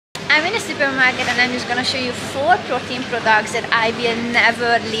I'm in a supermarket and I'm just gonna show you 4 protein products that I will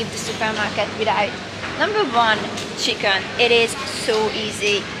never leave the supermarket without. Number 1, chicken. It is so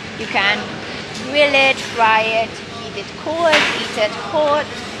easy. You can grill it, fry it, eat it cold, eat it hot,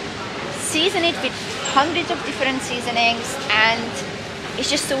 season it with hundreds of different seasonings, and it's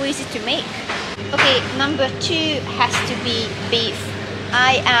just so easy to make. Okay, number 2 has to be beef.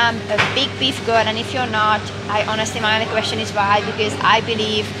 I am a big beef girl, and if you're not, I honestly, my only question is why, because I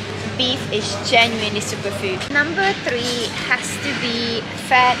believe beef is genuinely superfood. Number 3 has to be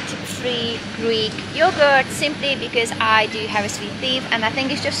fat-free Greek yogurt, simply because I do have a sweet tooth, and I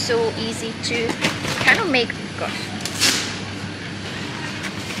think it's just so easy to kind of make,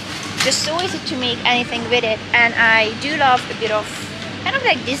 just so easy to make anything with it. And I do love a bit of kind of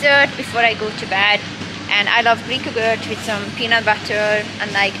like dessert before I go to bed, and I love Greek yogurt with some peanut butter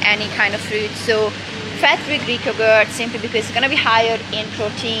and like any kind of fruit. So fat-free Greek yogurt, simply because it's gonna be higher in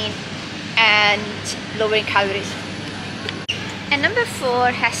protein and lower in calories. And number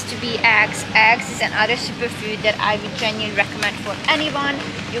 4 has to be eggs. Eggs is another superfood that I would genuinely recommend for anyone.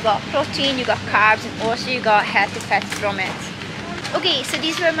 You got protein, you got carbs, and also you got healthy fats from it. Okay, so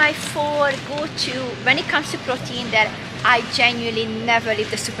these were my 4 go-to when it comes to protein that I genuinely never leave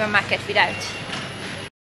the supermarket without.